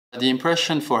The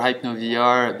impression for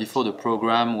HypnoVR before the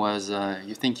program was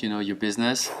you think you know your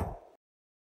business.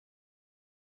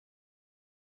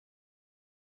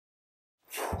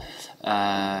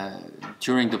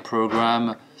 During the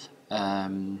program,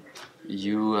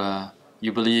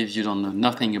 you believe you don't know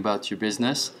nothing about your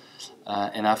business,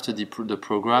 and after the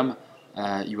program,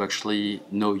 you actually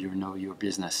know your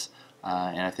business.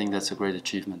 And I think that's a great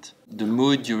achievement. The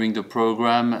mood during the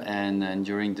program and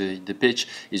during the pitch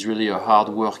is really a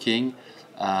hard-working,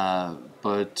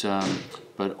 but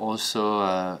also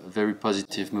a very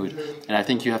positive mood. And I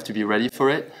think you have to be ready for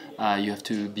it. You have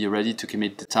to be ready to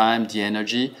commit the time, the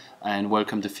energy, and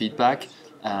welcome the feedback.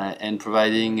 And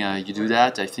providing you do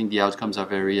that, I think the outcomes are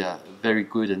very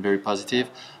good and very positive,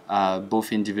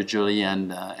 both individually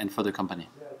and for the company.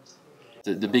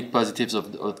 The big positives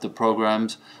of the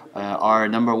programs are,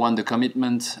 number one, the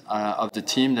commitment of the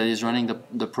team that is running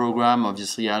the program,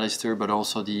 obviously Alistair, but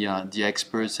also the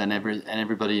experts and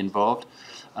everybody involved,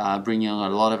 bringing a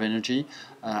lot of energy.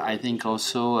 I think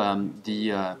also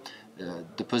the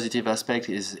positive aspect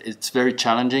is it's very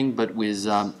challenging, but with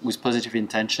positive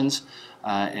intentions,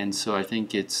 and so I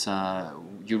think it's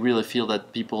you really feel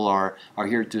that people are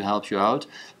here to help you out.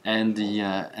 And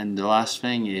the last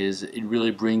thing is it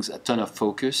really brings a ton of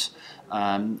focus.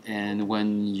 And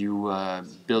when you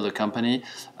build a company,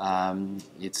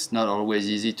 it's not always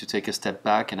easy to take a step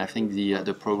back. And I think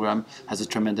the program has a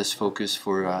tremendous focus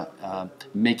for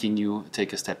making you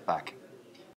take a step back.